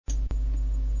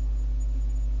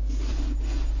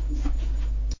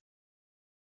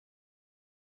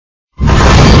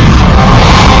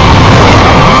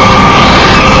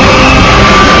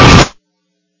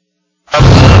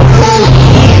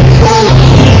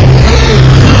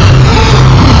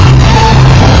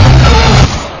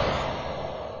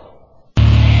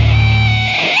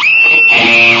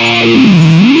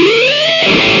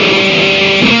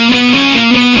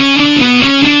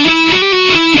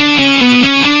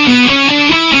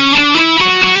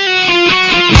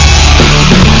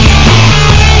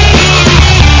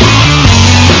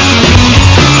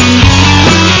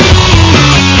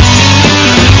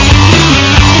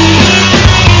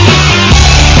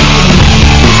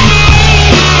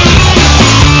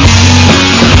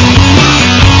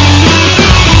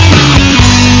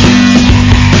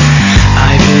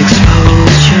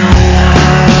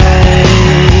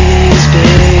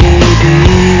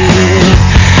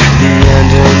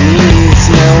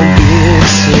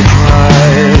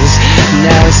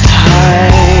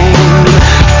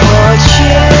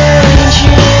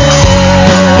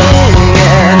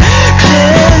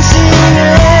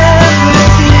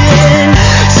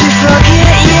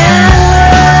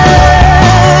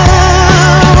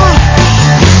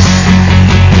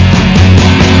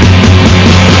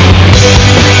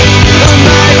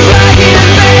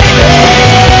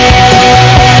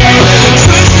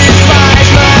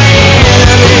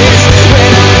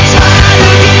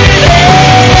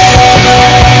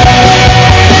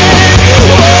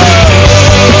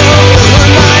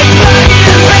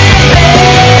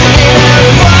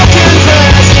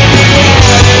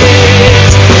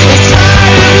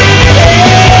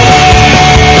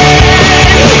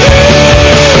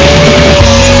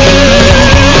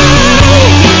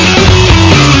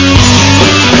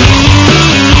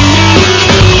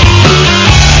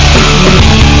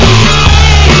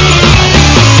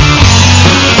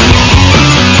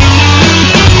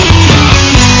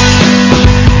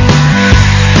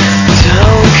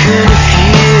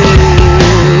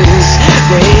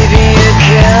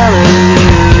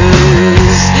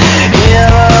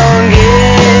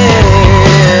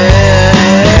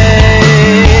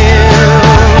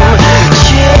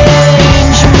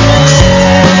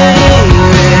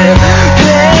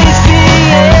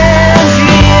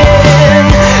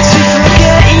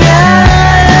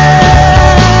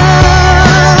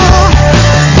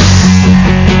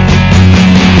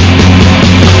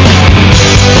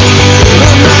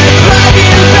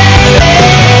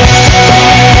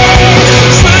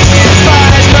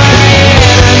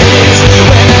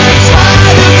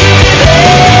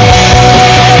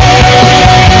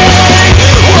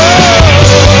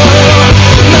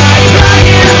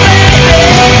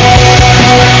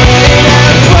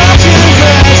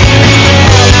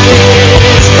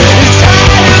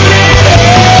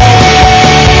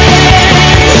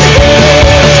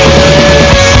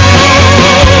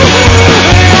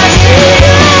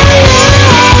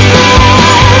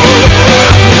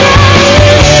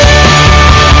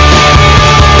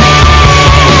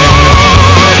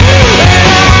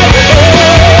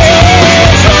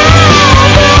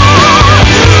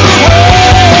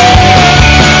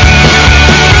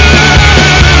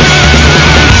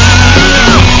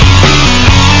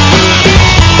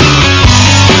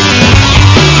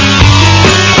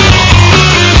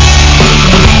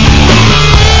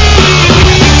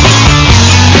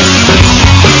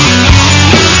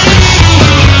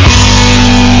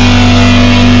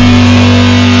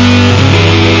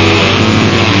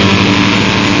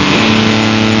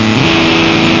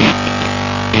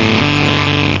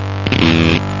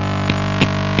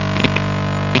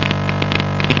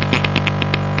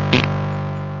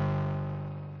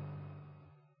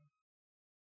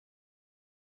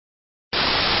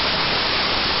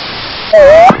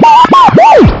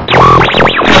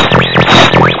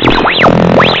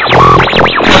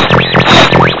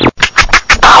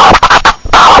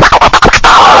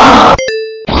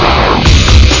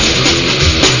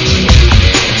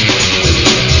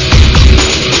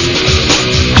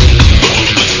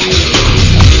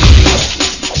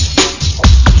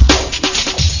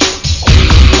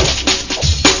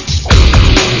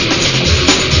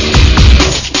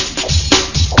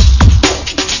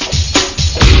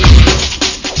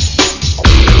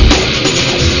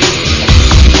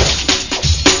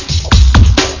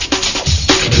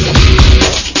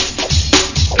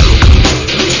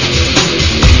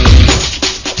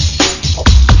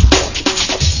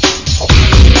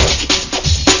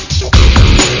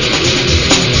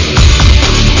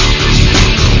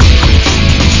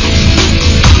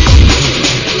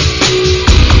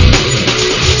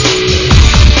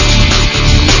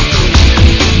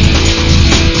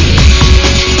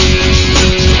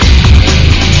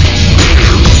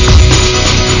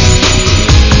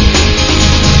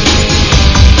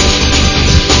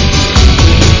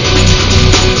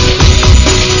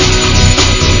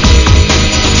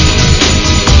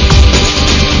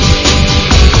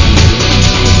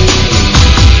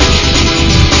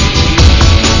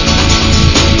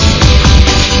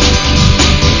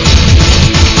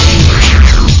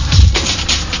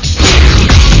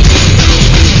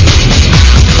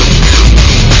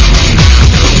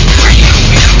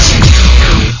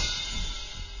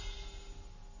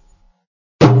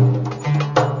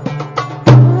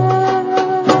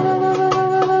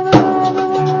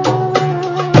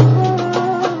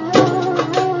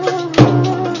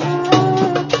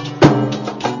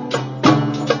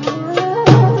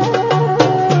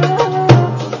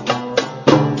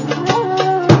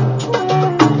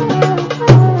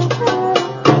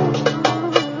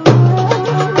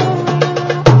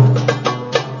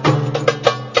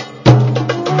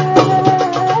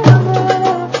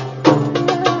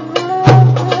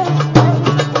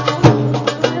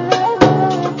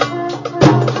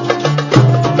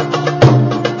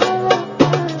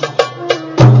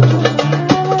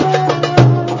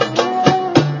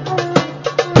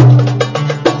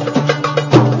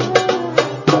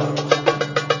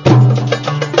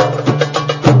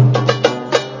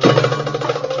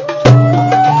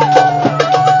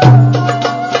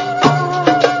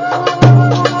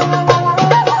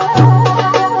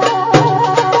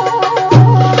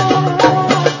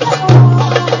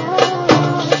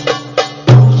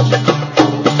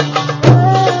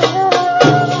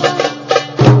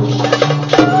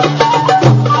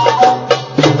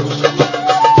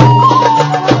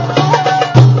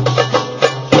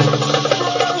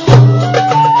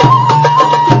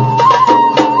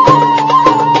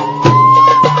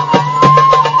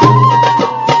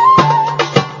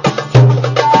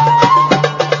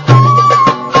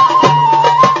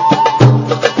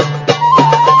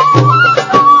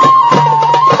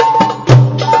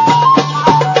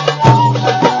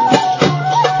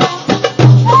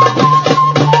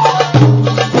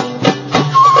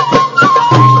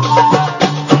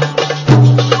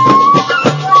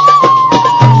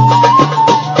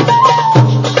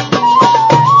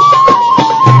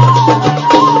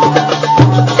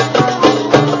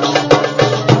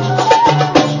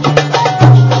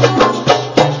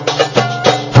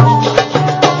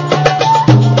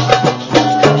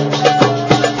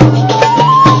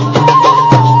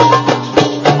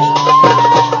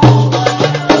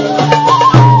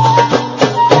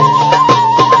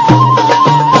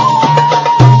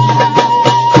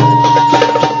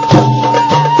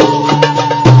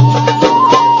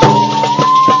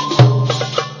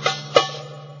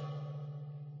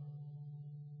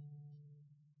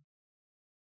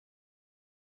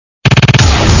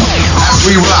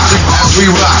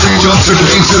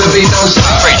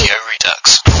Radio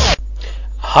Redux.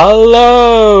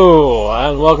 Hello,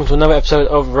 and welcome to another episode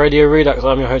of Radio Redux.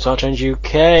 I'm your host, Archange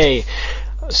UK,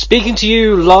 speaking to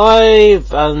you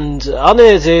live and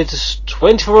unedited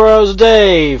 24 hours a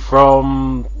day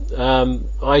from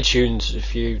iTunes.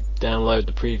 If you download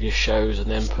the previous shows and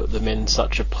then put them in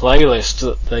such a playlist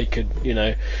that they could,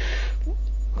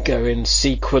 go in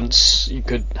sequence, you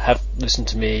could have listened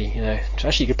to me,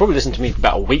 actually you could probably listen to me for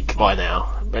about a week by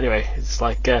now. But anyway, it's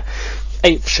like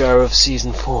 8th show of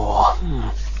season 4.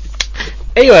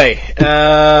 Anyway,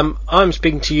 I'm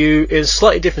speaking to you in a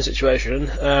slightly different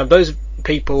situation. Those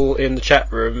people in the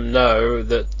chat room know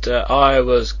that I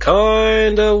was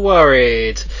kinda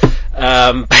worried,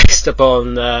 based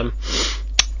upon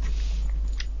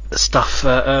stuff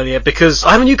earlier, because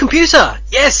I have a new computer.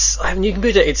 Yes, I have a new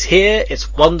computer. It's here,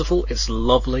 it's wonderful, it's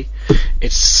lovely,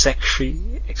 it's sexy,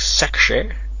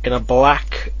 in a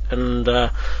black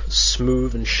and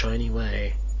smooth and shiny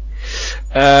way.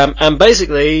 And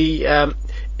basically,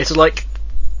 it's like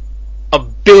a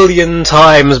billion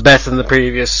times better than the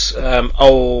previous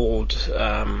old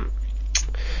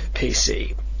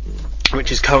PC,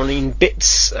 which is currently in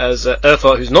bits, as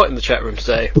Earthlight, who's not in the chat room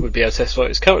today, would be able to testify.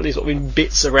 It's currently sort of in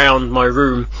bits around my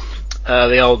room,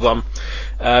 the old one,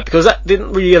 because that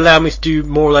didn't really allow me to do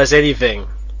more or less anything.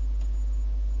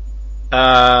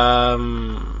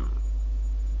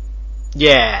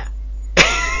 Yeah.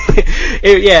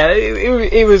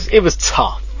 It was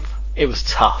tough. It was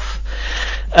tough.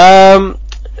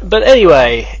 But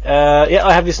anyway,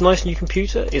 I have this nice new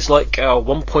computer. It's like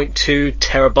 1.2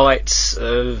 terabytes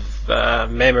of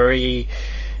memory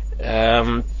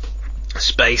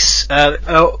space.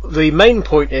 The main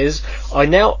point is I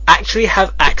now actually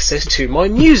have access to my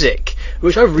music,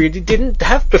 which I really didn't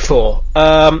have before.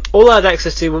 All I had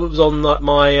access to was on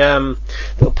my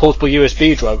little portable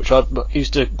USB drive, which I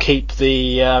used to keep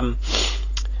the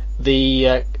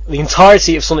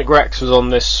entirety of Sonic Rex was on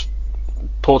this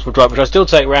portable drive, which I still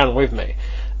take around with me.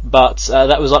 But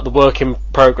that was like the work in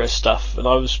progress stuff, and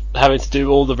I was having to do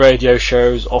all the radio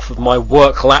shows off of my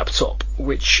work laptop,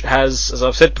 which has, as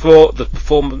I've said before, the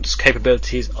performance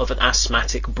capabilities of an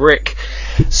asthmatic brick.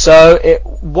 So it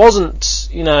wasn't,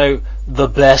 the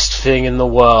best thing in the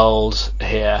world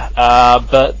here,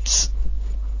 but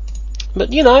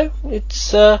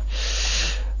it's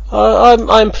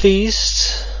I'm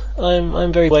pleased.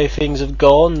 I'm very way things have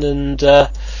gone, and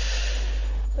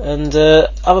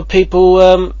other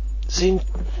people seem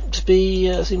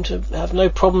to have no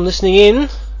problem listening in.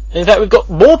 In fact, we've got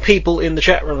more people in the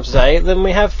chat room today than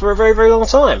we have for a very, very long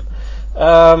time.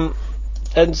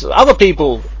 And other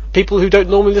people who don't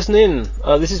normally listen in.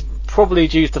 This is probably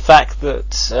due to the fact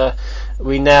that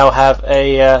we now have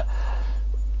a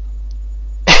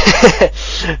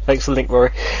thanks for the link,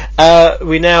 Rory.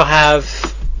 We now have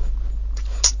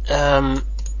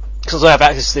because I have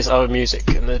access to this other music,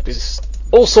 and there's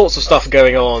all sorts of stuff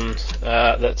going on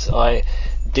that I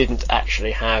didn't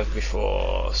actually have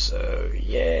before. So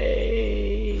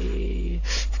yay!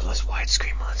 I've got this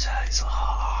widescreen monitor. It's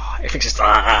everything's just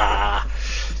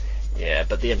yeah,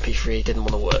 but the MP3 didn't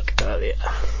want to work earlier,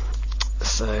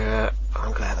 so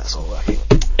I'm glad that's all working.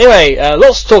 Anyway,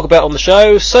 lots to talk about on the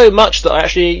show. So much that I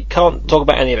actually can't talk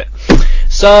about any of it.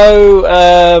 So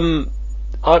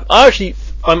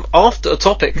I'm after a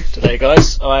topic today,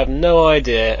 guys. I have no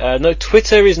idea. No,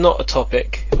 Twitter is not a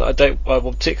topic that I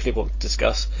will particularly want to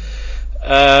discuss.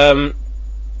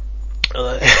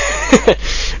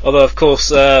 Although, of course,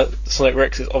 Sonic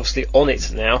Rex is obviously on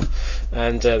it now,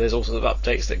 and there's all sorts of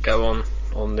updates that go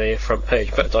on the front page.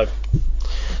 In fact,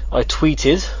 I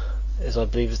tweeted, as I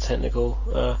believe is the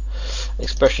technical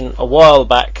expression, a while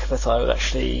back that I was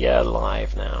actually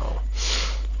live now.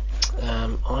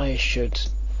 I should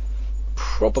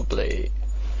probably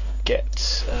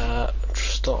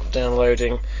start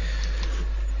downloading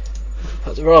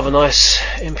that rather nice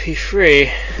MP3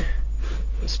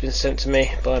 that's been sent to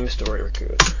me by Mr. Rory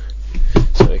Raccoon,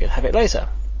 so we can have it later.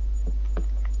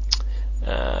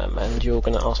 And you're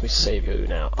going to ask me to save you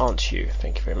now, aren't you?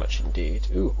 Thank you very much indeed.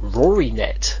 Ooh,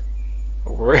 RoryNet,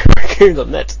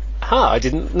 RoryRaccoon.net. I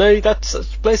didn't know that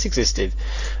such a place existed.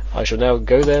 I shall now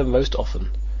go there most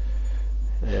often.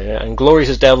 And Glorious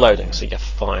is downloading, so yeah,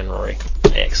 fine, Rory.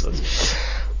 Excellent.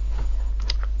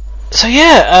 So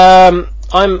yeah,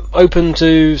 I'm open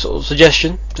to sort of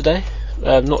suggestion today.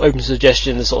 Not open to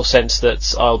suggestion in the sort of sense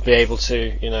that I'll be able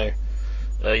to,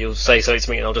 you'll say something to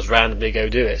me and I'll just randomly go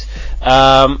do it.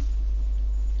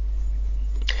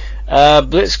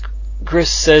 Blitz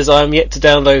Chris says, I'm yet to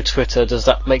download Twitter. Does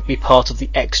that make me part of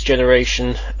the X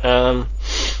generation? No.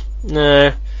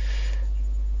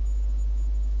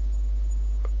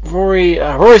 Rory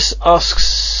asks,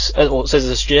 says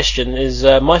a suggestion is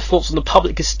my thoughts on the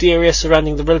public hysteria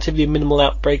surrounding the relatively minimal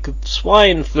outbreak of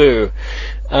swine flu.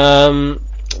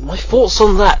 My thoughts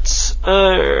on that.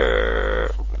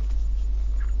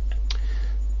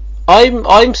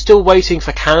 I'm still waiting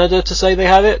for Canada to say they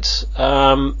have it.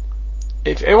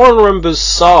 If everyone remembers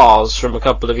SARS from a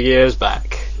couple of years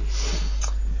back,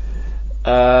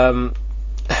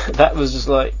 that was just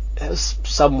like, it was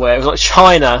somewhere. It was like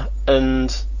China,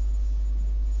 and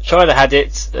China had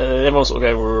it, everyone sort of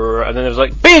going, and then there was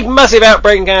like, big massive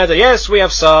outbreak in Canada. Yes, we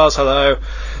have SARS. Hello.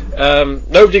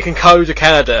 Nobody can go to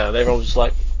Canada. And everyone was just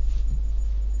like,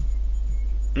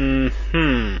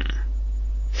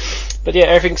 But yeah,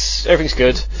 everything's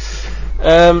good.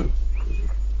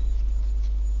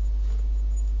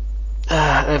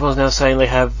 Everyone's now saying they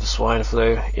have swine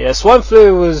flu. Yeah, swine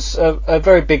flu was a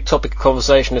very big topic of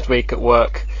conversation this week at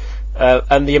work.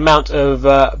 and the amount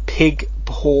of pig,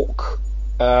 pork,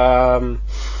 and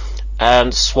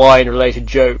swine-related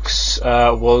jokes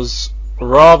was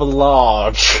rather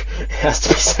large. Has to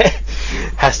be said.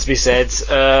 Has to be said.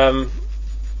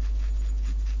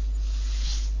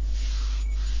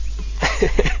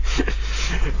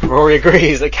 Rory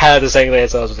agrees that Canada saying their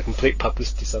was a complete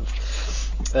publicity stunt.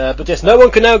 But yes, no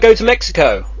one can now go to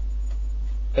Mexico,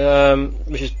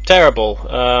 which is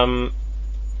terrible.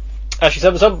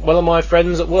 Actually, one of my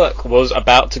friends at work was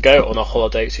about to go on a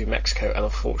holiday to Mexico, and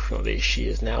unfortunately, she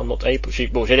is now not able. She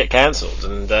had it cancelled,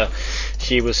 and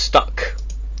she was stuck.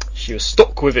 She was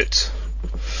stuck with it.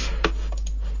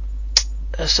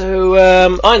 So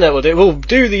I know what we'll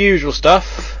do the usual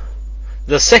stuff.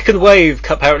 The second wave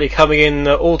apparently coming in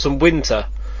autumn winter.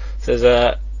 Says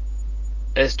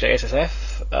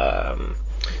SJSSF.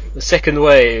 The second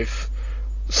wave.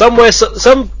 Somewhere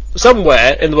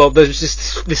in the world there's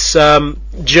just this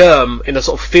germ in a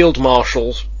sort of field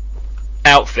marshal's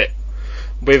outfit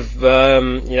with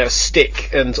a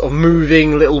stick and sort of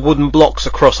moving little wooden blocks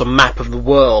across a map of the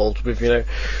world with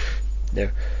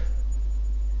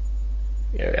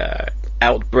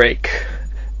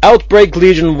Outbreak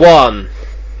Legion 1.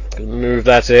 Move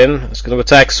that in. It's going to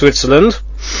attack Switzerland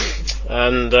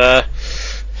and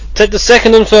take the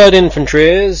 2nd and 3rd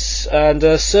Infantries and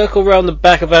circle around the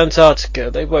back of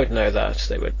Antarctica. They won't know that.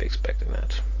 They won't be expecting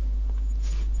that.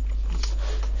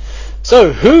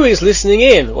 So, who is listening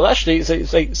in? Well, actually, it's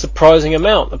a surprising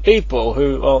amount of people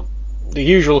who are the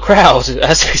usual crowd,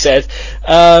 as we said.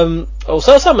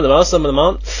 Also, some of them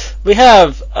aren't. We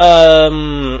have,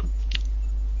 from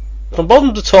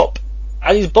bottom to top,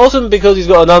 and he's bottom because he's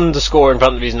got an underscore in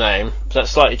front of his name, so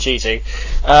that's slightly cheating.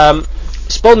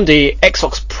 Spondy,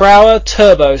 Xfox Prower,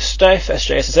 Turbo, Steph,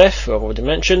 SJSSF, who I've already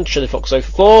mentioned, Shilly Fox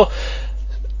 04,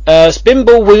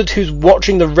 Spinball Wizard, who's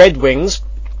watching the Red Wings,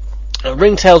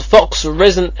 Ringtailed Fox,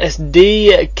 Resident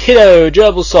SD, Kiddo,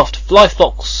 Gerbilsoft, Fly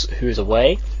Fox, who is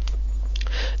away,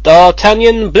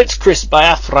 D'Artagnan, Blitzchris by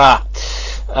Afra,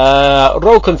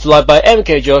 Rollconfly by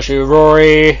MK Joshua,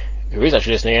 Rory, who is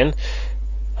actually listening in.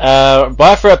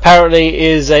 Biafra apparently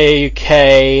is a UK.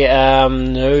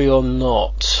 No, you're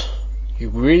not. You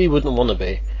really wouldn't want to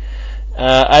be.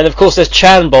 And of course, there's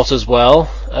Chanbot as well.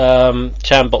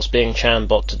 Chanbot's being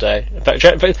Chanbot today. In fact,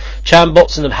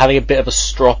 Chanbot's having a bit of a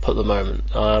strop at the moment.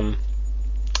 I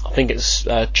think it's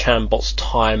Chanbot's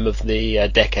time of the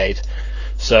decade.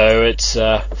 So it's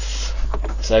so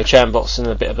Chanbot's in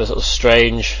a bit of a sort of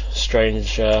strange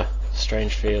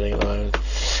feeling at the moment.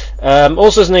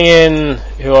 Also listening in,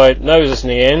 who I know is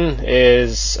listening in,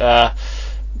 is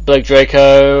Blake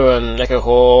Draco and Echo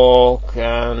Hawk,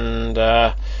 and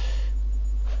I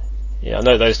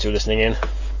know those two are listening in.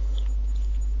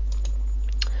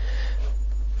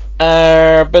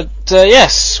 But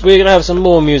yes, we're going to have some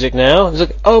more music now. It's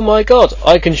like, oh my god,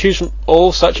 I can choose from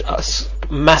all such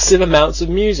massive amounts of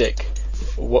music.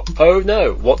 Oh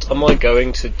no, what am I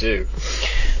going to do?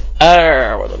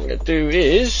 What I'm going to do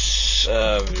is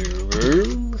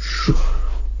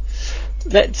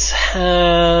let's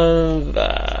have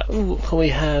can we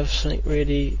have something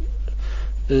really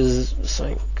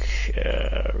something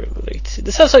related?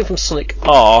 Let's have something from Sonic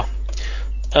R,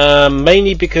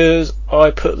 mainly because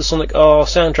I put the Sonic R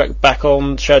soundtrack back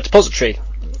on Shared Depository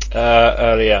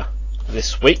earlier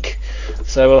this week,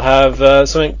 so we'll have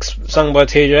something sung by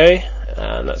TJ,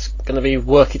 and that's going to be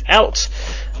Work It Out.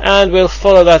 And we'll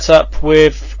follow that up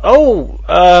with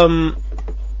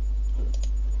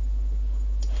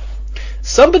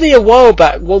somebody a while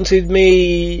back wanted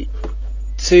me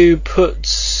to put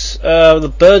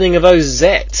the Burning of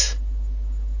Ozette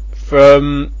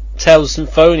from Tales of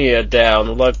Symphonia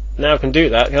down. Well, I now can do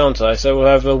that, can't I? So we'll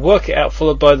have Work It Out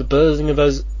followed by the Burning of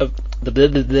the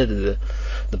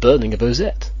Burning of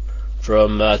Ozette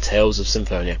from Tales of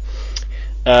Symphonia.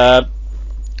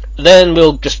 Then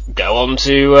we'll just go on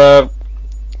to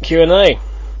Q&A.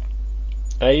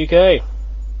 AUK. ...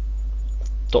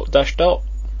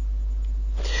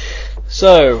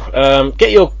 So,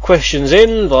 get your questions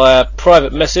in via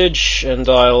private message, and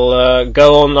I'll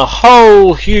go on a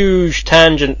whole huge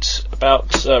tangent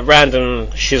about random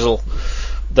shizzle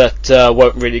that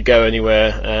won't really go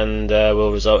anywhere, and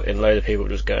will result in a load of people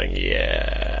just going,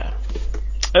 yeah.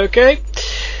 Okay.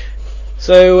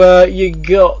 So, you've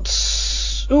got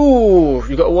a while.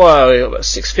 You've got about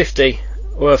 650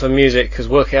 worth of music, because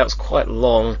Workout's quite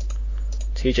long.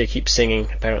 TJ keeps singing,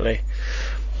 apparently.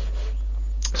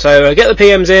 So get the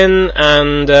PMs in,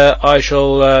 and I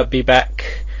shall be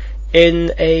back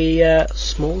in a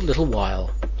small little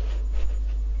while.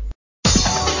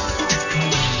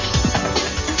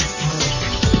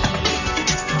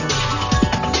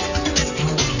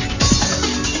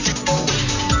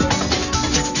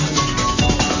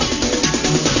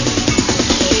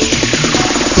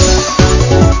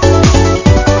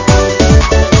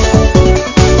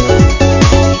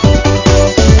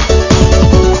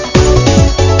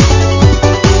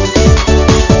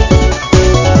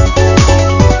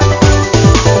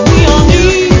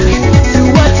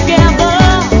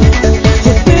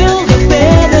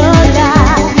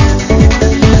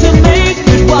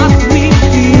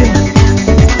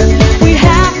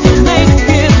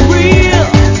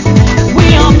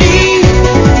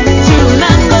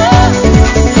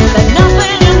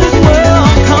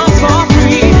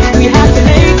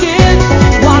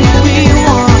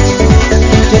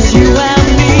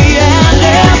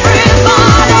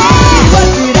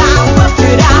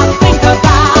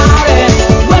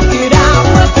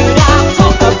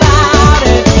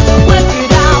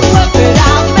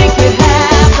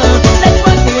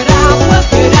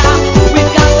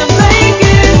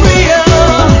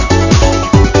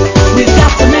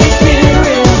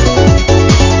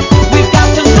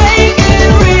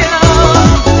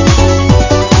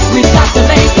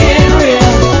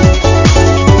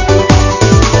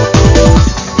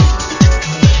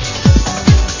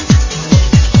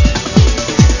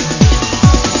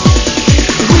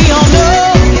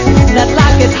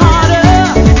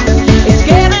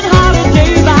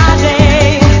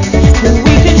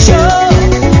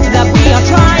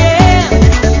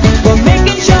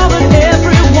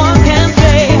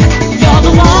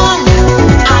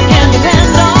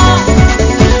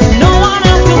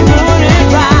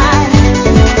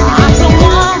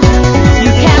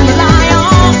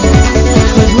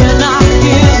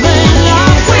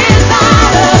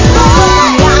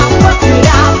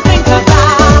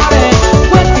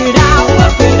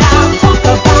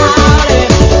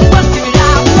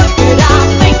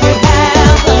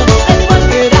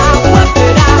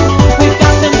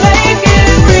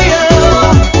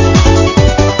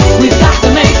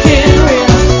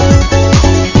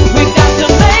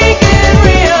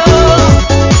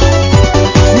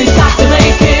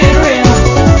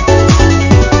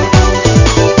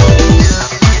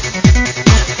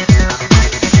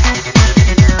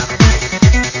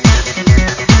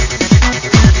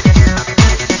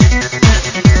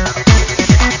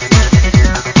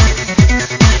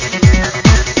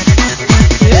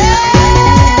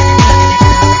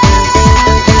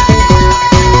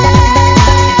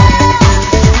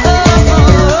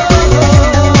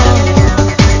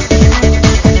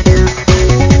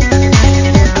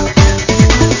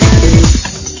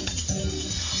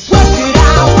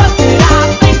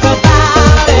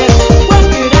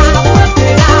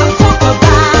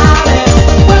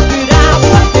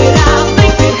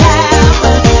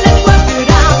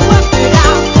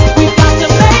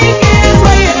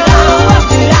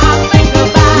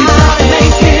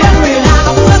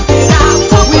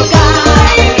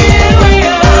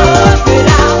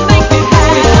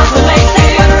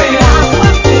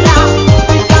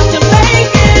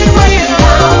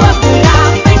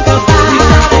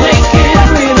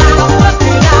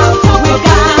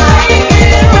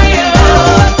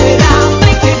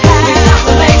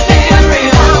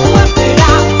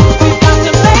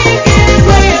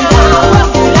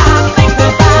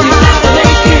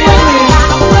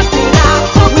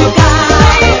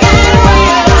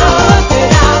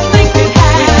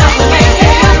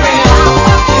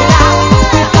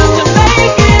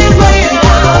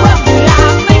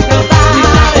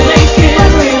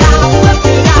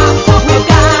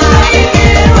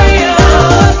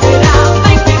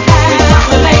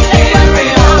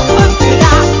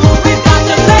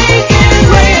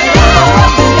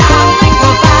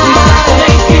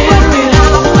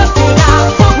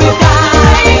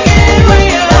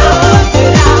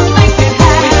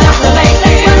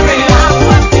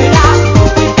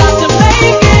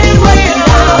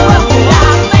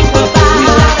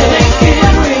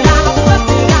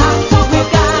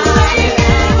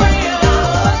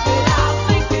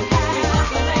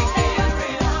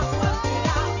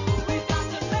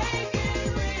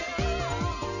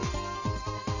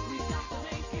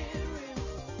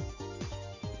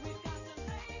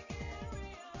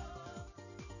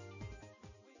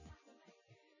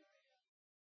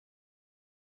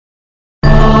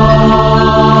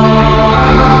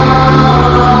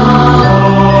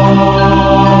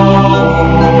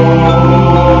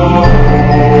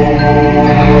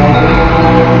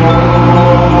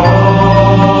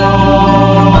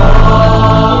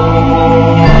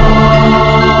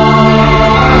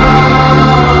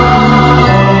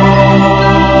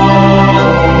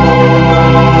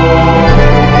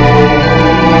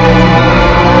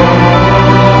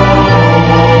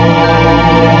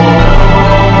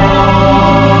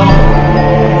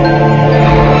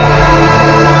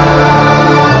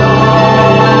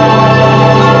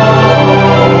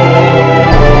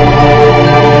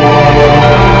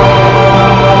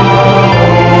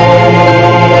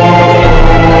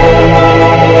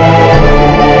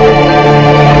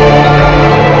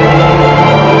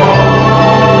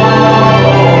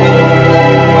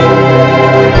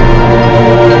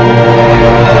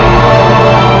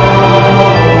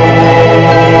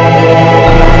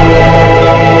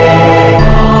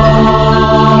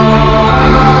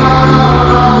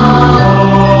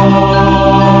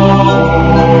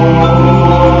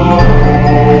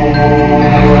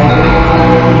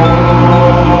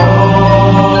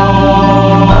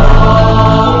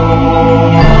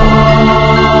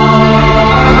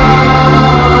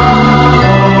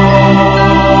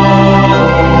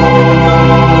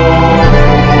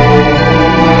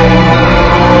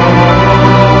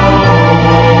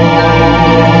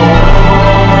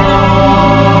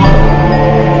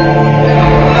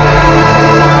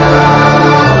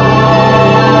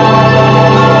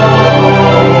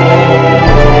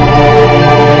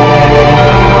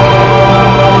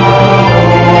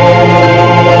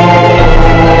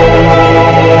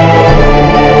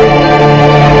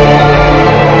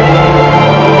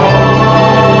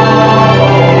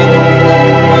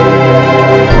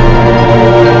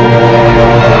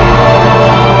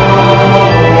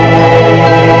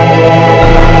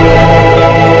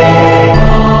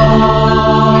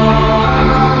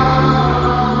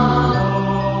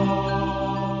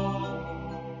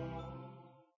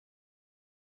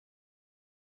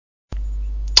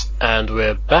 And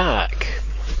we're back.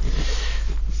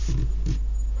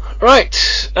 Right,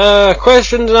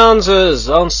 questions and answers.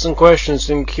 Answer some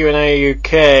questions in Q&A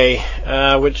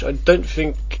UK, which I don't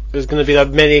think there's going to be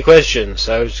that many questions,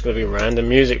 so it's just going to be random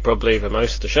music probably for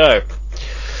most of the show.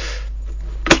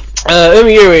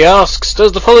 Yuri asks,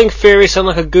 does the following theory sound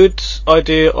like a good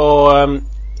idea or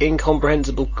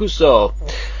incomprehensible kuso?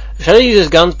 Shadow uses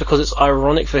guns because it's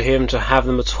ironic for him to have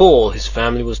them at all. His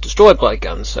family was destroyed by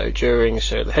guns, so during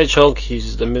Shadow the Hedgehog he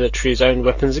uses the military's own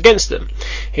weapons against them.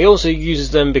 He also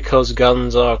uses them because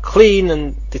guns are a clean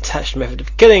and detached method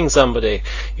of killing somebody.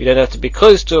 You don't have to be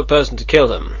close to a person to kill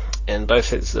them. In both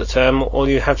senses of the term, all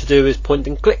you have to do is point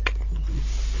and click,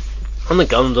 and the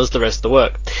gun does the rest of the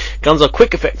work. Guns are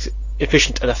quick,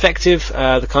 efficient and effective,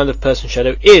 the kind of person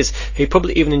Shadow is. He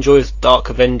probably even enjoys the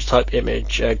Dark Avenger type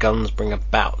image guns bring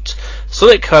about.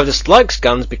 Sonic, however, dislikes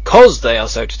guns because they are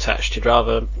so detached. He'd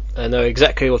rather know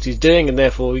exactly what he's doing and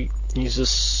therefore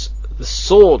uses the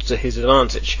sword to his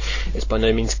advantage. It's by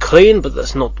no means clean, but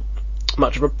that's not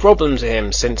much of a problem to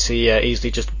him, since he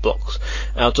easily just blocks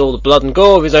out all the blood and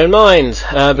gore of his own mind.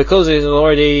 Because he's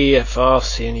already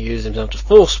fast, he only uses himself to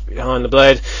force behind the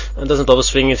blade and doesn't bother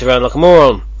swinging it around like a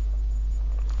moron.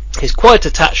 He's quite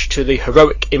attached to the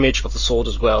heroic image of the sword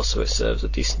as well, so it serves a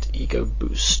decent ego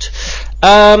boost.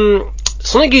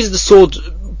 Sonic uses the sword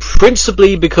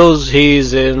principally because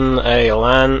he's in a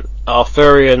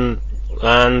Arthurian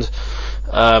land.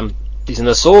 He's in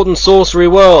a sword and sorcery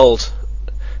world,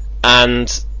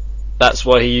 and that's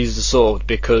why he uses the sword,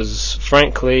 because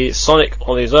frankly Sonic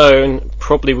on his own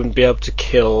probably wouldn't be able to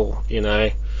kill,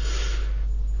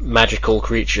 magical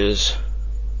creatures.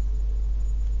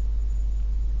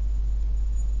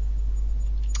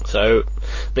 So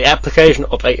the application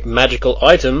of a magical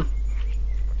item,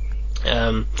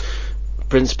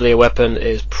 principally a weapon,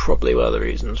 is probably one of the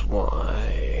reasons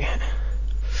why.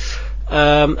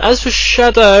 As for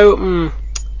Shadow,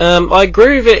 I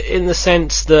agree with it in the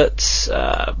sense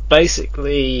that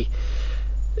basically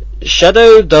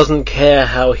Shadow doesn't care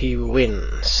how he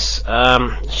wins.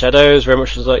 Shadow is very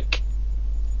much like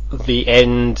the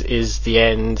end is the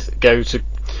end, go to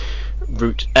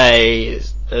route A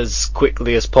as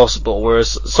quickly as possible,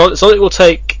 whereas Sonic will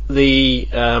take the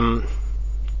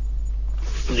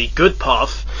good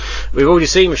path. We've already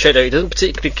seen with Shadow, he doesn't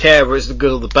particularly care whether it's the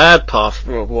good or the bad path,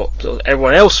 or what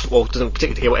everyone else, or doesn't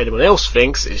particularly care what anyone else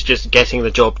thinks. It's just getting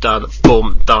the job done,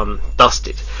 boom, done,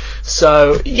 dusted.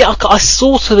 So yeah, I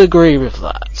sort of agree with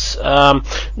that.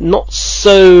 Not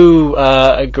so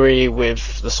agree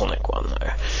with the Sonic one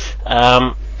though.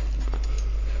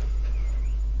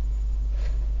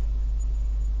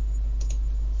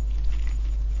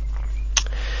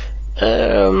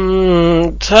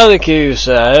 Taliku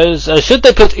says, should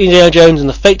they put Indiana Jones and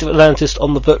the Fate of Atlantis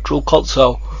on the Virtual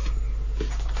Console?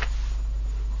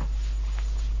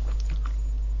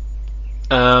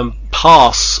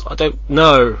 Pass. I don't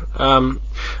know.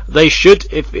 They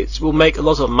should, if it will make a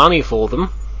lot of money for them.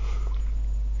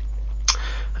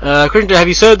 Christian, have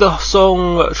you heard the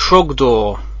song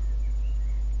Trogdor?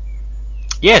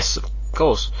 Yes, of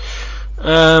course.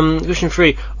 Question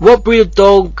 3. What breed of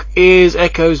dog is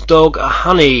Echo's dog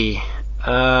Honey?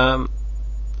 I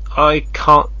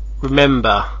can't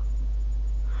remember.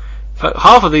 In fact,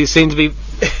 half of these seem to be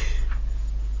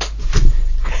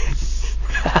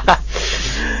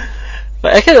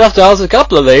but Echo will have to answer a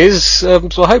couple of these, so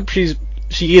I hope she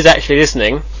is actually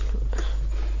listening.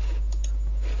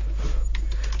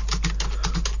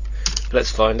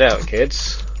 Let's find out,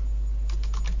 kids.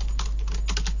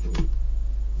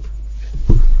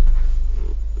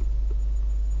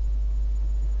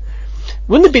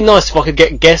 Wouldn't it be nice if I could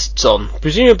get guests on?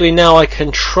 Presumably now I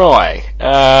can try.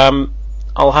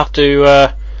 I'll have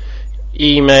to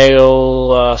email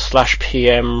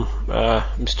 /PM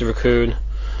Mr. Raccoon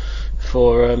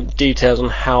for details on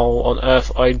how on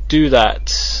earth I do that.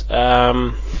 So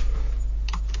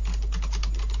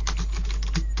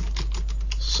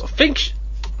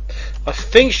I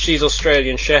think she's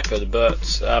Australian Shepherd,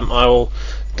 but I will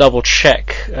double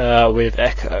check with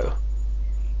Echo.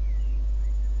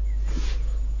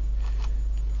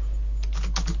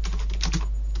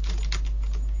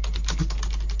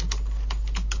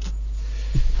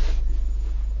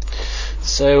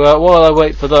 So while I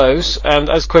wait for those, and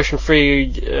as question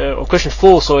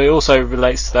 4, sorry, also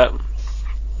relates to that.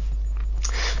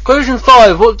 Question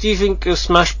 5: what do you think of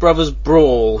Smash Brothers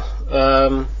Brawl?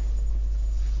 Yeah,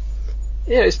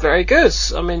 it's very good.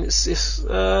 I mean, it's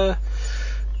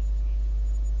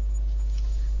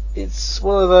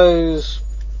one of those.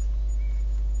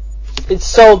 It's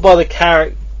sold by the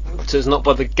characters, not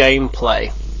by the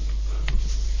gameplay.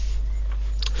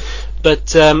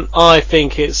 but I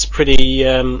think it's pretty.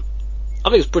 I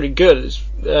think it's pretty good.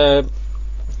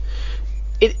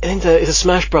 It's a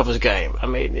Smash Brothers game. I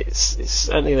mean, it's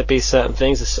only going to be certain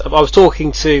things. I was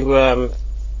talking to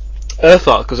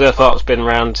Earthart, because Earthart's been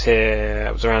around here.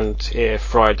 I was around here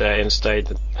Friday and stayed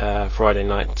Friday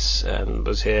night, and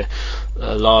was here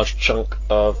a large chunk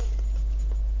of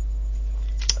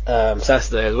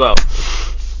Saturday as well.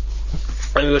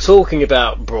 And we were talking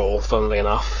about Brawl, funnily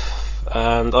enough,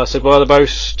 and I said, well, the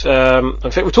most, in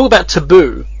fact, we talked about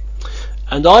Taboo,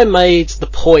 and I made the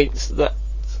point that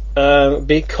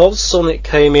because Sonic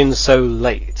came in so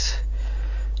late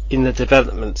in the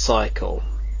development cycle,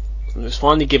 it was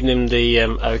finally giving him the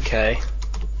okay.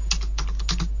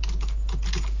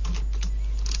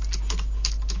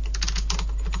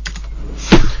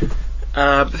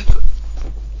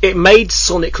 It made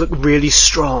Sonic look really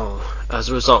strong as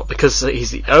a result, because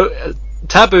he's the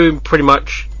Taboo pretty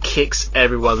much kicks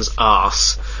everyone's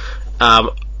ass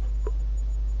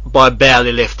by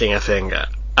barely lifting a finger,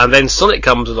 and then Sonic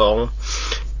comes along,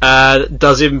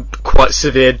 does him quite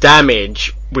severe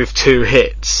damage with 2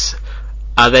 hits,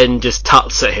 and then just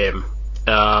tuts at him,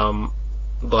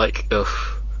 like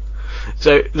ugh.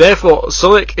 So therefore,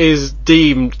 Sonic is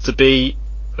deemed to be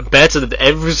better than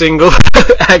every single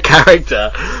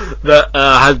character that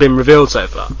has been revealed so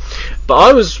far. But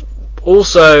I was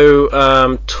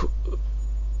also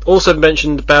also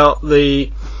mentioned about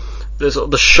the sort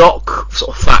of the shock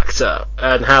sort of factor,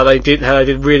 and how they did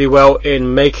really well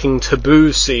in making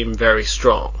Taboo seem very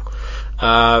strong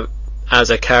as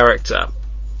a character,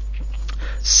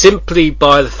 simply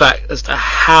by the fact as to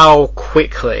how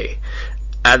quickly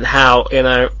and how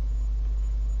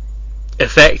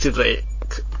effectively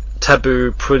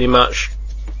Taboo pretty much,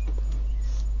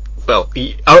 well,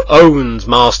 he owns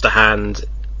Master Hand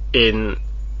in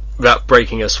without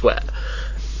breaking a sweat,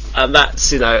 and that's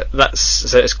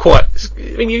so it's quite.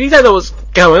 I mean, you don't know what's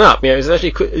going up. It's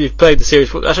actually, you've played the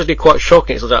series. That's actually quite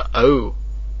shocking. It's like, oh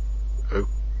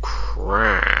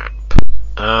crap.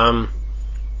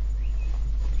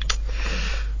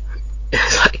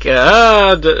 It's like,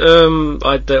 I don't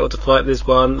want to fight this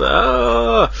one.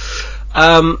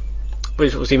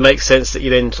 Which obviously makes sense that you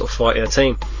then sort of fight in a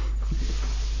team.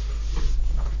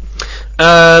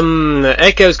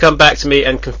 Echo's come back to me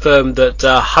and confirmed that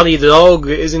Honey the dog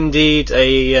is indeed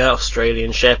a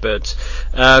Australian Shepherd.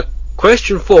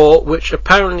 Question 4, which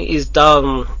apparently is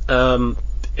done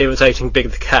imitating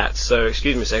Big the Cat. So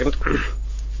excuse me a second.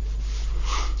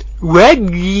 What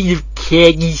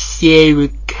can you say,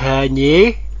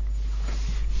 Connor?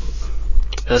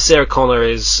 Sarah Connor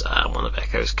is one of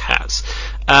Echo's cats.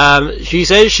 She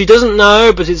says she doesn't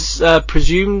know, but it's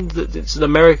presumed that it's an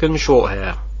American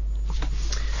Shorthair.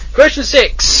 Question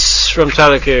 6 from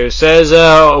Talaku says,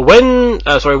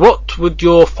 what would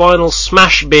your final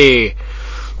smash be?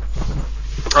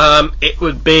 It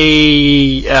would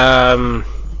be, I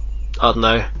don't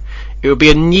know. It would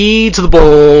be a knee to the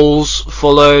balls,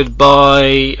 followed by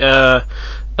an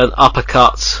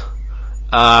uppercut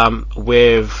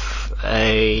with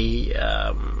a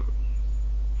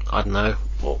I don't know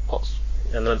what's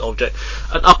an object.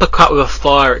 An uppercut with a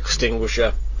fire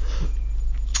extinguisher.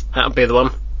 That would be the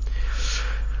one.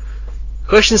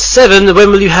 Question 7: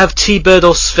 when will you have T-Bird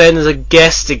or Sven as a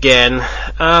guest again?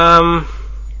 Well,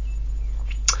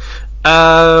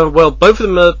 both of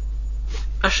them are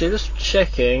actually just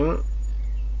checking.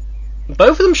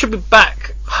 Both of them should be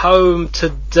back home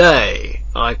today,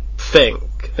 I think.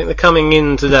 I think they're coming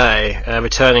in today,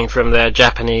 returning from their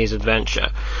Japanese adventure.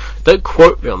 Don't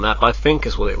quote me on that, but I think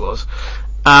is what it was.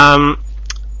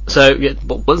 So, yeah,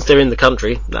 once they're in the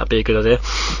country, that'd be a good idea.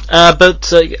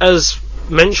 But as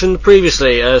mentioned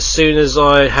previously, as soon as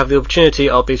I have the opportunity,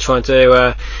 I'll be trying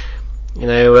to,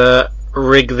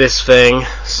 rig this thing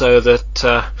so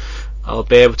that I'll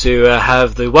be able to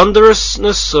have the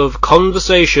wondrousness of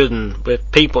conversation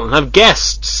with people and have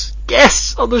guests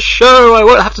on the show. I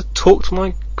won't have to talk to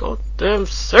my goddamn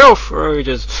self for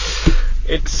ages.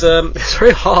 It's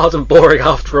very hard and boring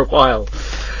after a while.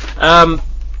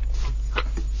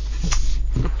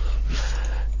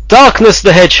 Darkness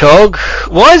the Hedgehog.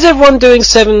 Why is everyone doing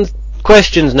 7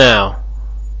 questions now?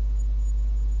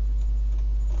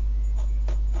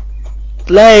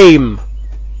 Lame.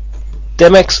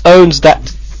 Demex owns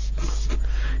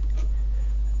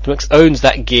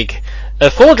that gig.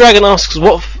 Four Dragon asks,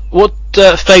 what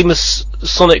famous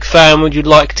Sonic fan would you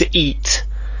like to eat?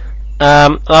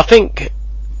 I think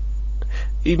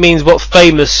he means what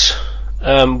famous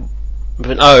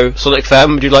with an O Sonic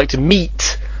fan would you like to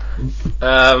meet?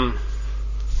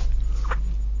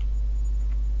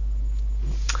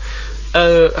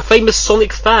 a famous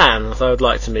Sonic fan that I would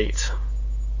like to meet?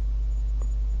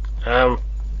 No.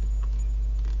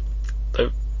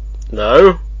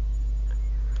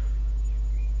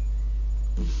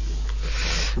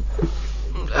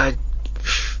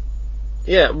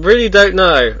 Yeah, really don't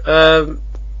know.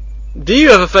 Do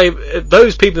you have a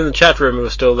those people in the chat room who are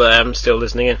still there, I'm still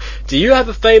listening in. Do you have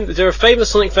is there a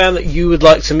famous Sonic fan that you would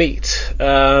like to meet?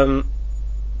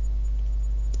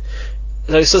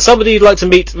 So somebody you'd like to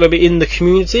meet maybe in the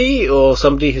community, or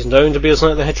somebody who's known to be a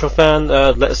Sonic the Hedgehog fan,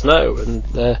 let us know, and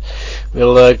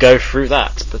we'll go through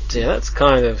that. But yeah, that's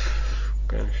kind of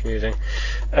confusing.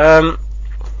 So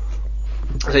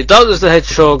Douglas the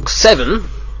Hedgehog 7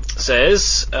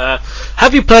 says,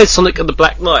 have you played Sonic and the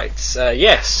Black Knight?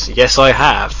 Yes I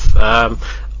have.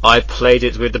 I played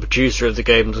it with the producer of the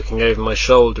game looking over my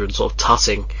shoulder and sort of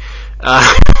tutting.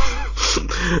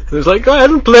 It was like, I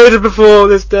hadn't played it before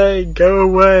this day, go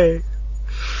away.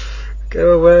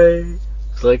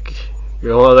 It's like,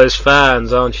 you're one of those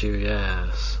fans, aren't you?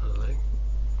 Yes. I was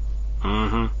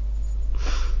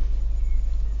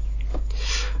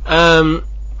like,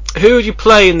 who would you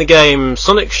play in the game?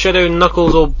 Sonic, Shadow,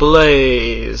 Knuckles, or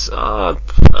Blaze? I'd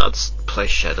play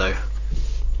Shadow.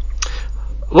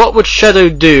 What would Shadow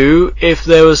do if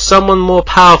there was someone more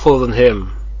powerful than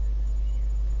him?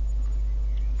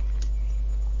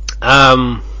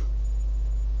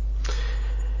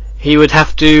 He would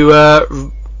have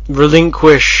to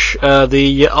relinquish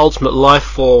the ultimate life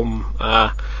form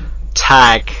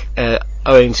tag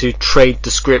owing to trade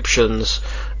descriptions.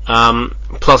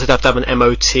 Plus he'd have to have an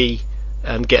MOT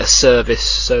and get a service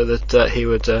so that he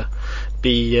would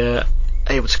be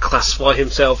able to classify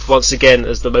himself once again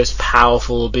as the most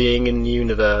powerful being in the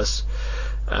universe.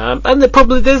 And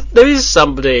there is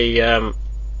somebody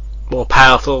more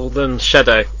powerful than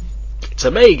Shadow. It's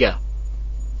Omega.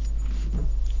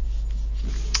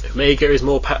 Omega is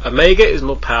more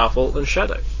powerful than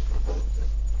Shadow.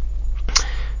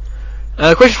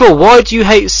 Question 4. Why do you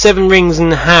hate Seven Rings in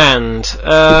the Hand?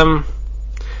 I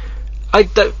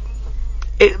don't.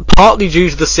 It partly due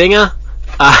to the singer.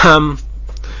 I'm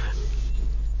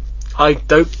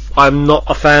not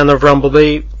a fan of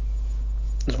Rumblebee's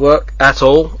work at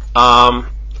all.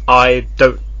 I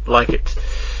don't like it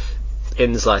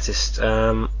in the slightest.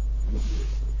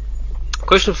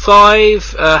 Question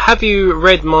 5. Have you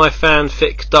read my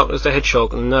fanfic Darkness the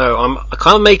Hedgehog? No. I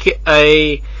can't make it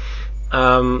a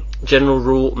general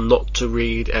rule not to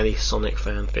read any Sonic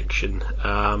fan fiction,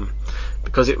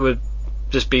 because it would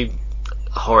just be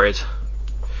horrid.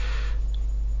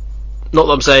 Not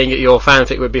that I'm saying that your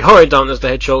fanfic would be horrid, Darkness the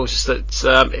Hedgehog, just that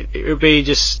it would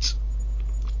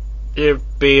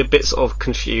be a bit sort of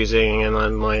confusing, and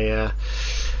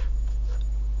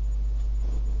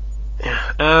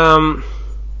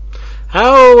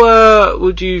how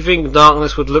would you think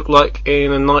Darkness would look like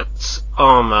in a knight's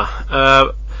armour?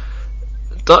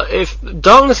 If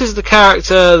Darkness is the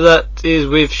character that is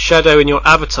with Shadow in your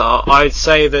avatar, I'd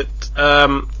say that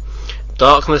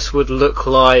Darkness would look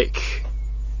like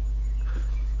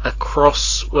a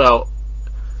cross. Well,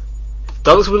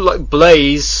 Darkness would look like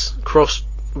Blaze crossed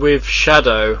with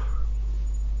Shadow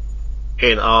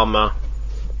in armour.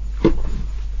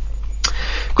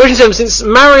 Question 7. Since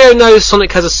Mario knows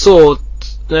Sonic has a sword,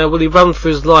 will he run for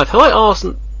his life? Have I asked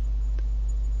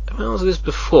this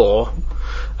before?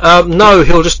 No,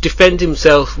 he'll just defend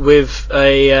himself with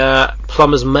a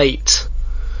plumber's mate.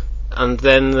 And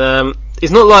then,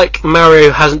 it's not like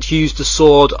Mario hasn't used a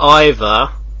sword either,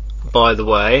 by the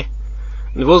way.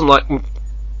 And it wasn't like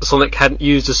Sonic hadn't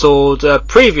used a sword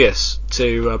previous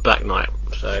to Black Knight.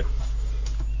 So,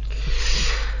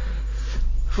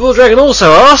 Full Dragon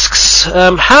also asks,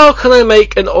 how can I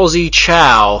make an Aussie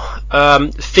chow?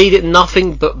 Feed it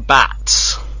nothing but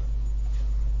bats.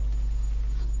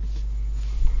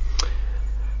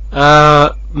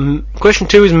 Question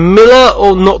 2 is Miller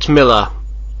or not Miller?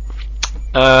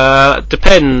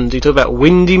 Depends. You talk about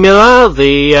Windy Miller,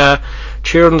 the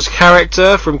children's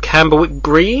character from Camberwick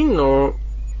Green, or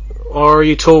are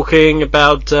you talking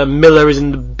about Miller is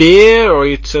in the beer, or are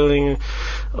you talking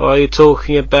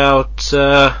about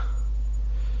I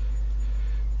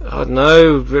don't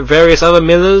know, various other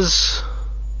Millers?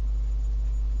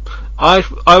 I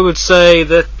would say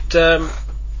that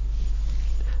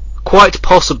quite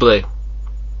possibly.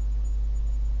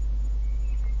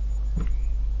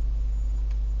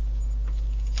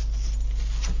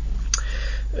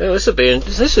 This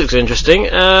looks interesting.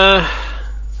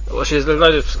 Well, she's a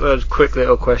load of quick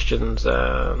little questions.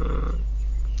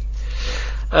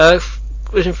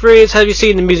 Question 3 is: have you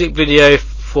seen the music video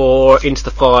for Into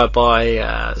the Fire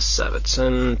by Sabbath.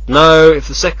 And no, if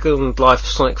the Second Life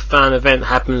Sonic fan event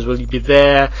happens, will you be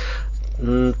there?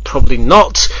 Probably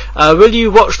not. Will you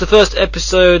watch the first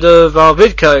episode of our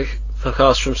vidco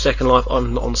podcast from Second Life?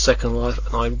 I'm not on Second Life,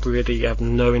 and I really have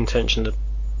no intention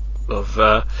of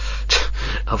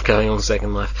going on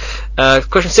Second Life.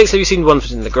 Question 6: have you seen One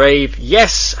Foot in the Grave?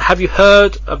 Yes. Have you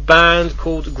heard a band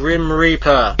called Grim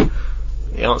Reaper?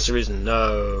 The answer is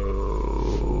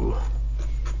no.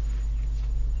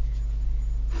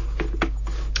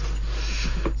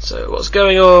 So what's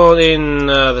going on in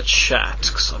the chat?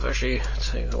 Because I've actually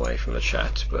taken away from the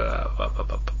chat.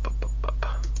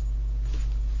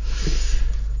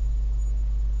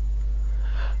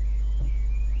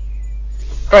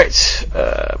 Right.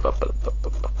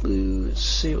 Let's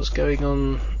see what's going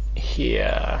on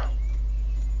here.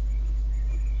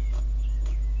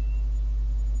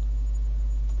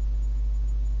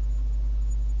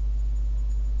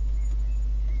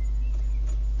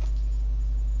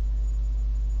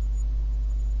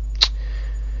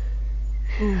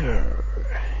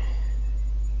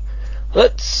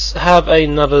 Let's have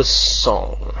another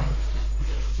song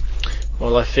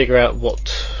while I figure out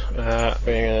what we're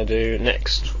going to do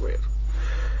next with.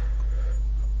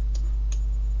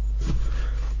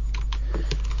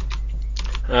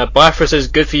 Biafra says,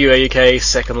 good for you, AUK,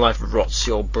 Second Life rots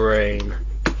your brain.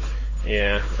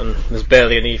 Yeah, and there's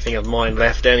barely anything of mine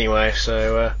left anyway,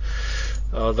 so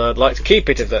I'd like to keep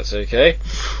it if that's okay.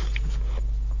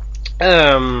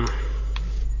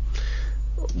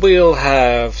 We'll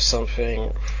have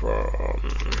something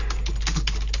from...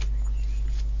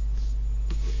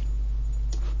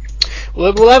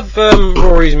 We'll have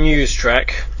Rory's Muse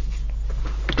track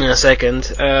in a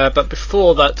second, but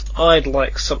before that I'd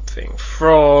like something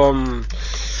from...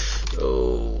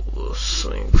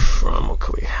 what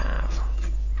could we have?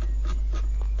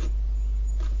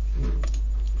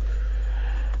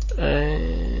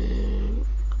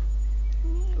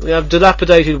 We have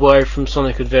Dilapidated Wave from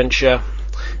Sonic Adventure,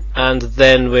 and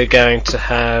then we're going to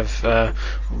have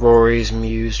Rory's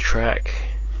Muse track,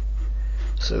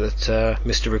 so that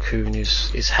Mr. Raccoon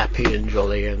is happy and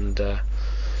jolly, and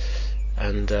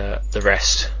the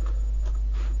rest.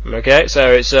 Okay,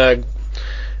 so it's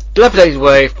Dilapidated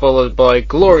Wave followed by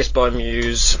Glorious by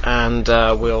Muse, and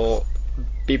we'll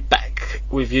be back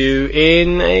with you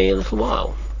in a little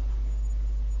while.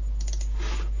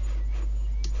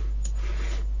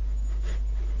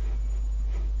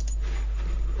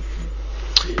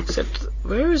 Except,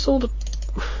 where is all the...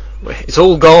 It's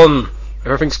all gone.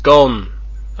 Everything's gone.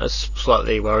 That's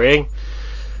slightly worrying.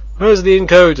 Where's the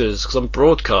encoders? Because I'm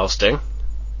broadcasting.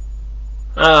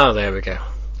 Ah, there we go.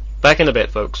 Back in a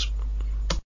bit, folks.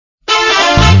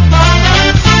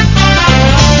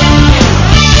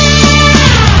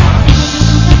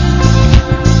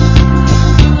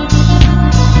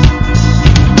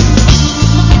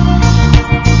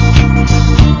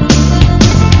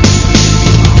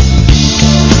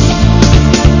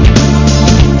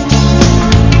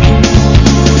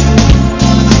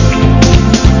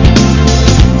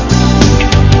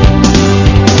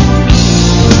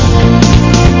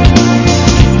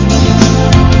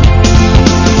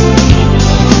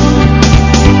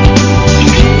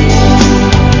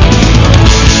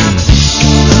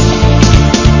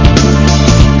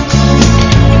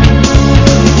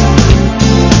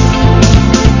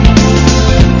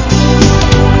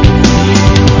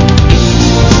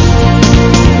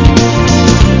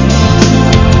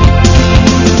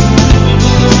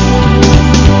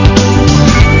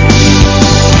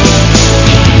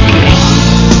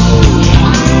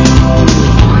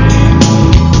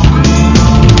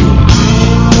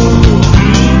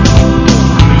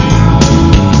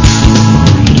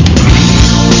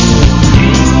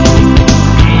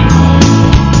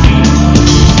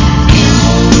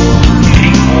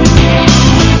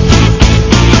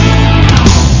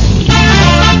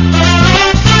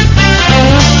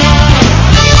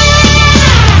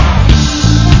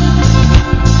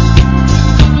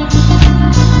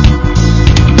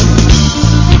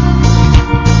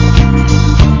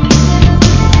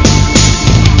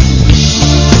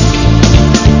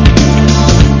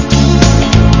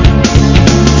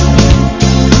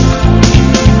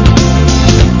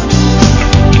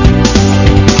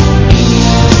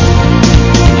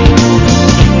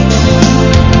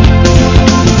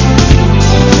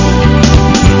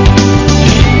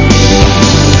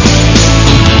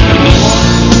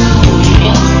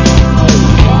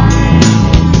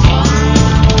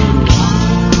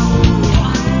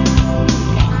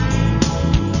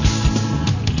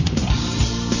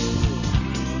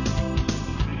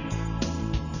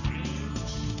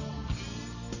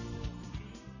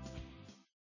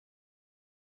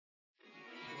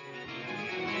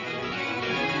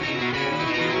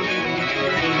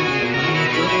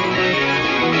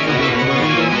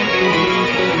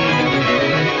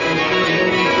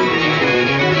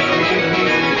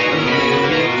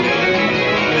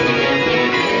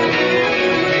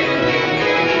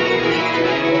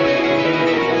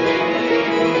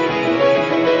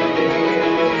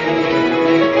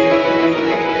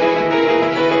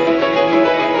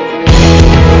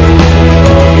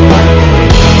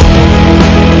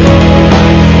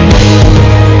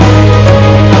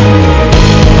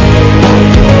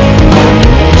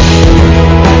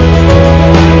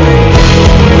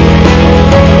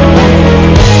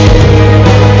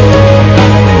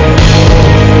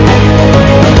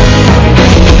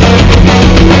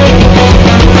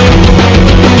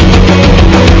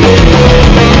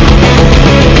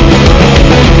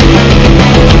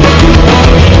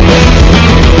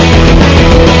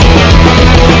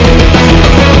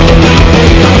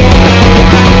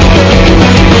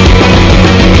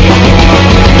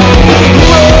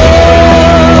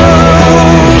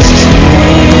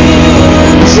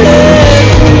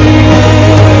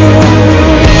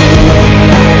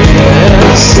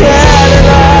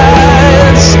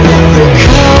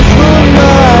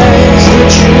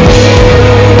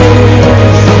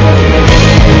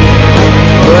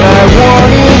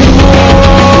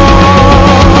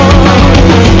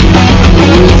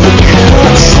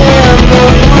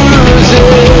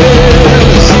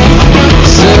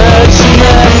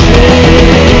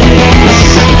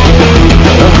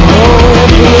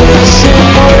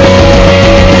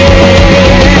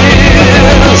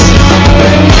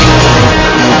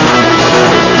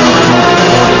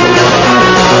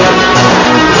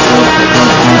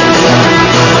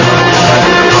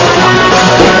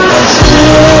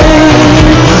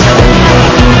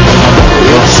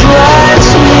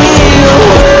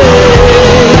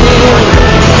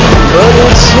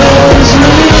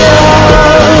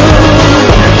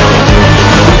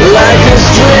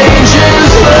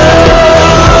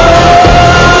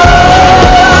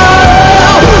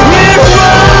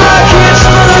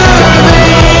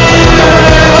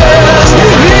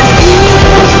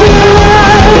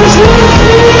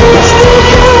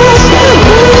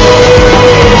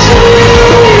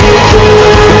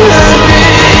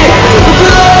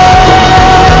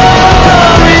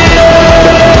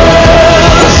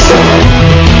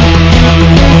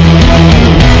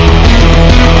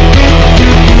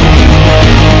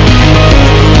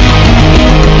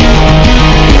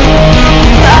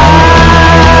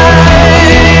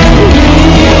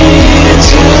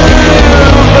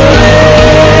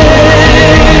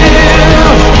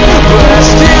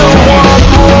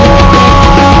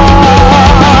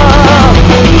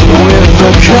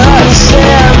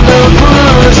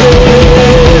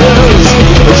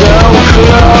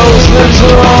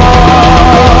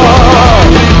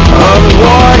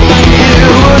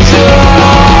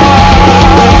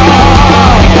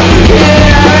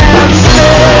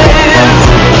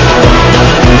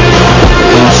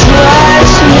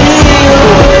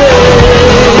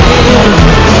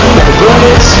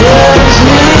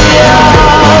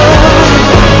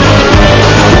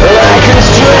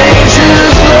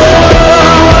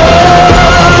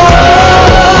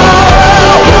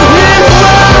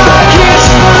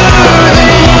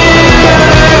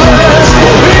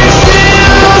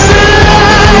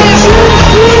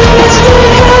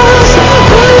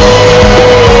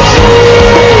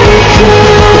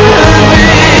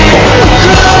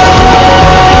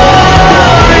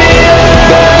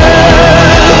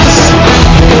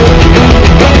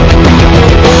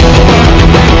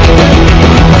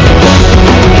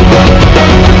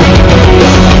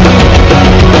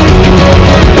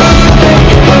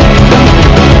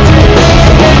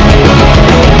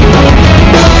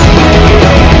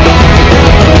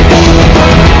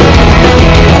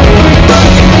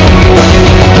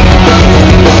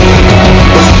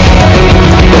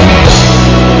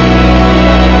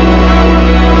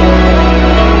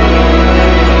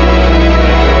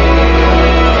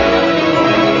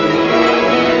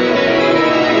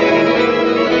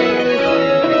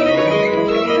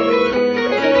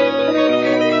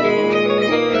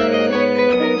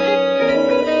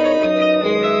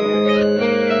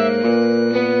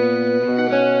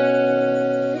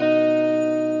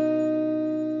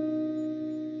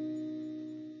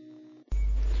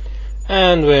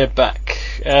 And we're back.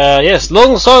 Yes,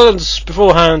 long silence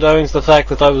beforehand owing to the fact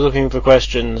that I was looking for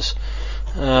questions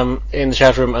in the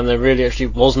chat room and there really actually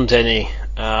wasn't any,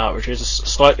 which is a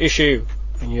slight issue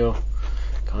when you're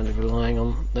kind of relying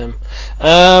on them.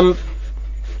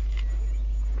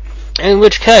 In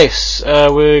which case,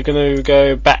 we're going to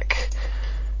go back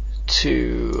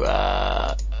to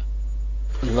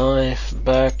life,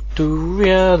 back to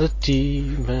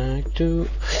reality, back to...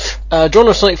 John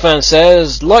of Sonic Fan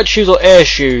says, light shoes or air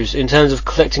shoes in terms of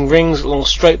collecting rings along a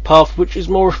straight path, which is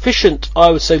more efficient? I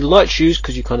would say light shoes,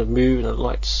 because you kind of move in a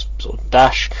light sort of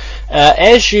dash.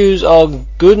 Air shoes are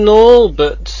good and all,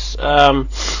 but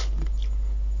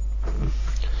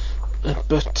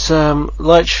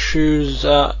light shoes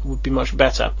would be much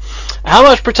better. How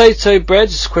much potato bread,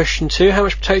 this is question 2, how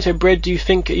much potato bread do you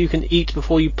think you can eat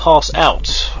before you pass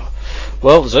out?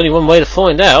 Well, there's only one way to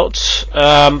find out.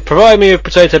 Provide me with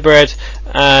potato bread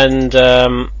and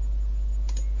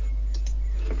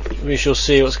we shall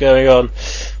see what's going on.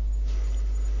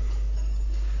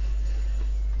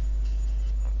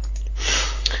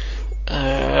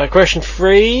 Question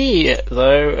 3,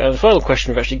 though, and the final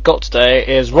question we've actually got today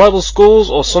is Rival Schools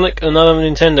or Sonic another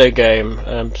Nintendo game?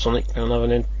 Sonic another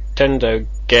Nintendo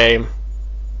game.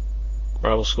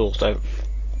 Rival Schools don't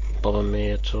bother me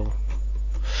at all.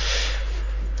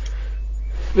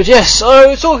 But yes, I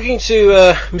was talking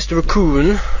to Mr.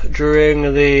 Raccoon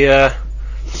during the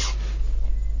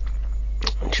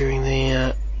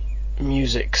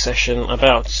music session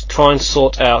about trying to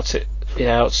sort it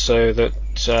out so that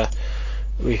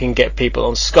we can get people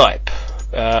on Skype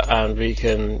and we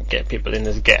can get people in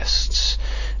as guests,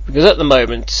 because at the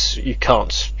moment you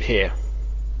can't hear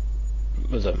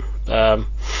with them.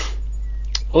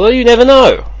 Although you never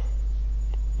know.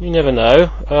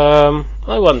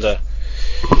 I wonder.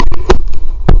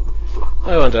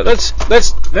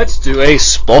 Let's do a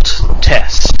spot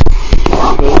test.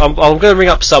 I'm going to ring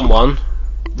up someone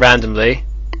randomly.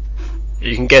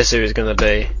 You can guess who it's going to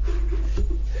be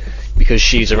because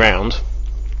she's around.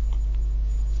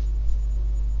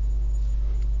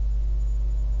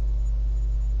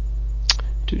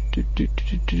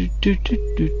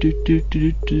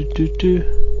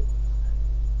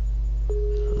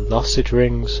 Thus it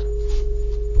rings.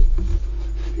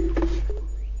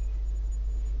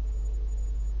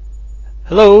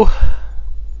 Hello.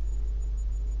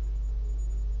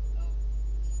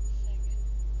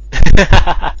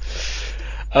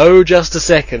 Oh, just a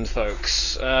second,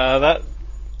 folks. I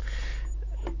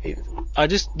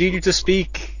just need you to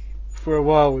speak for a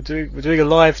while. We're doing a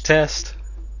live test.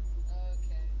 Okay.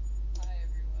 Hi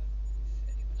everyone. If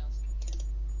anyone else can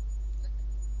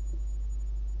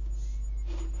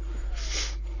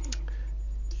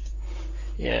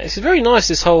hear. Yeah, it's very nice,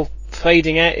 this whole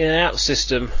fading out in and out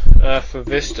system for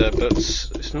Vista, but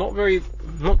it's not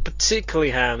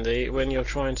particularly handy when you're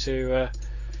trying to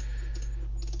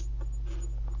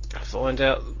find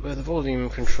out where the volume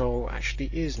control actually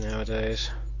is nowadays.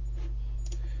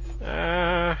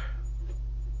 There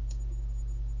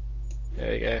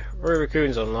we go. Rory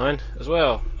Raccoon's online as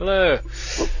well. Hello.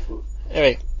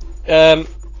 Anyway,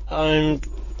 I'm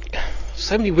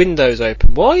so many windows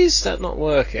open. Why is that not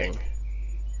working?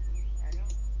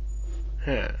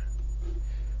 Huh.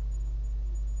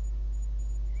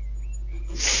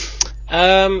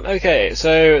 Okay,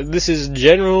 so this is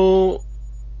general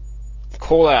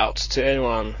call out to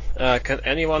anyone. Can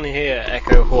anyone hear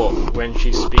Echo Hawk when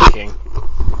she's speaking?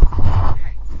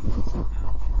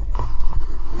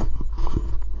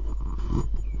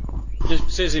 Just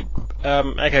seriously,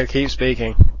 Echo, keep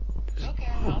speaking. Okay.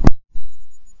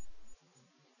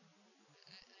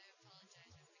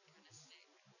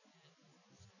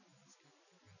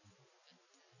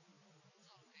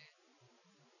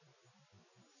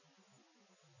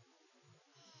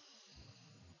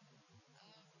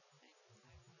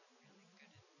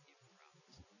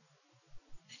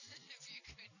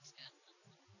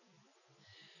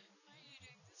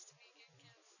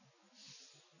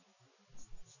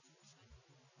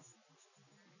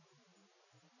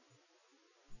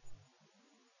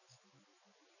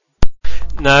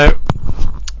 No,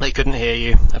 they couldn't hear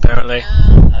you, apparently.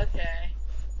 Okay.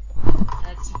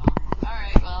 That's fine.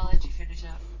 Alright, well, I'll let you finish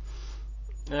up.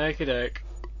 Okie doke.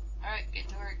 Alright, get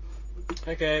to work.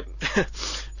 Okay.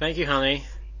 Thank you, honey.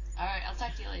 Alright, I'll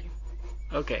talk to you later.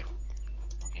 Okay.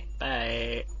 Okay.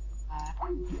 Bye. Bye.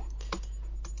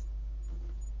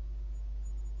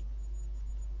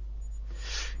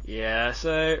 Yeah,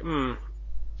 so,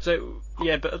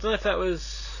 yeah, but I don't know if that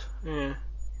was, yeah.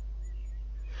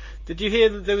 Did you hear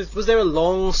that was there a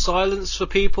long silence for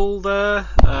people there,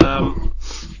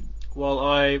 while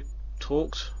I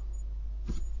talked?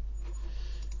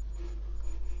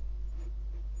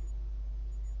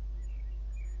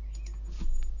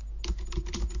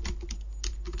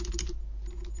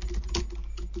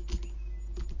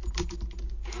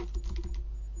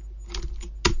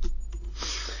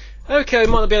 Okay, we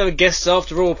might not be able to guess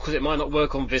after all because it might not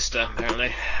work on Vista,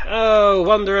 apparently. Oh,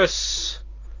 wondrous.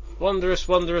 Wondrous,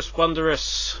 wondrous,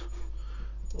 wondrous.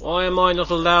 Why am I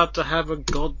not allowed to have a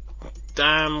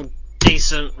goddamn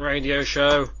decent radio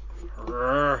show?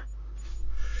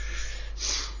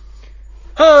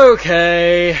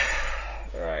 Okay.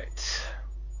 Right.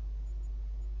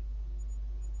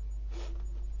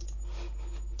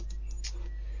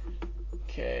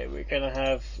 Okay, we're gonna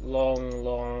have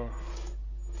long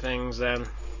things then.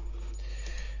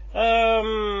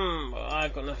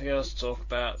 I've got nothing else to talk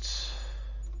about.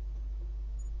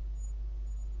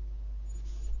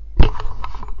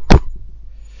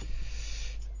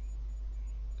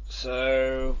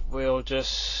 So we'll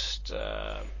just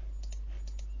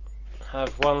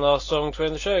have one last song to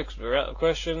end the show because we're out of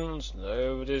questions.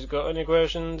 Nobody's got any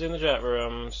questions in the chat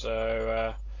room,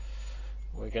 so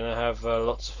we're gonna have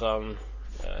lots of fun.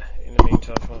 In the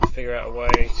meantime, trying to figure out a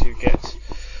way to get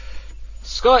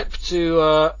Skype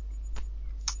to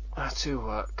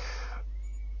work.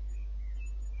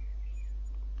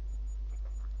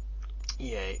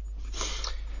 Yay!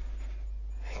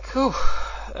 Cool.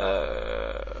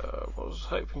 Was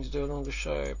hoping to do a longer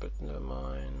show, but never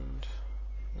mind.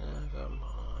 Never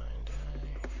mind.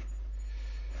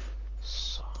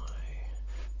 Sigh.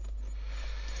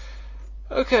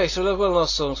 Okay, so we'll have one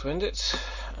last song to end it.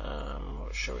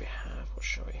 What shall we have? What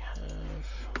shall we have?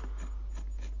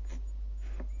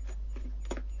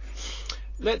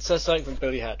 Let's have something from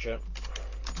Billy Hatcher.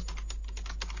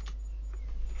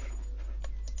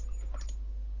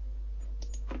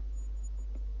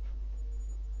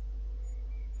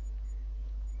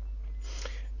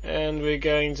 And we're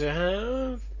going to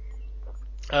have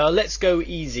Let's Go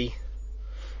Easy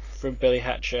from Billy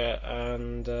Hatcher,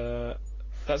 and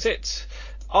that's it.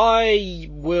 I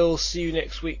will see you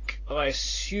next week, I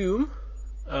assume.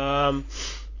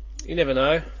 You never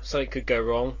know, something could go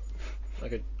wrong. I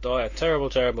could die a terrible,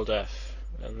 terrible death,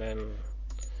 and then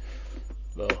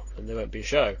there won't be a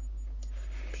show,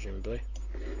 presumably.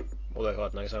 Although I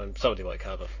don't know, somebody might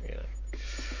cover, you know.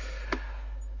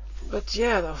 But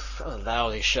yeah, that was a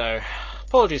lousy show.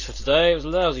 Apologies for today, it was a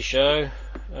lousy show.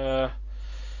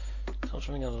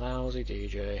 Something a lousy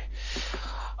DJ.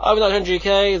 I'm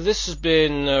NightHunterGK, this has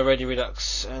been Radio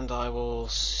Redux, and I will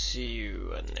see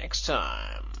you next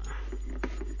time.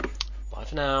 Bye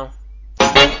for now.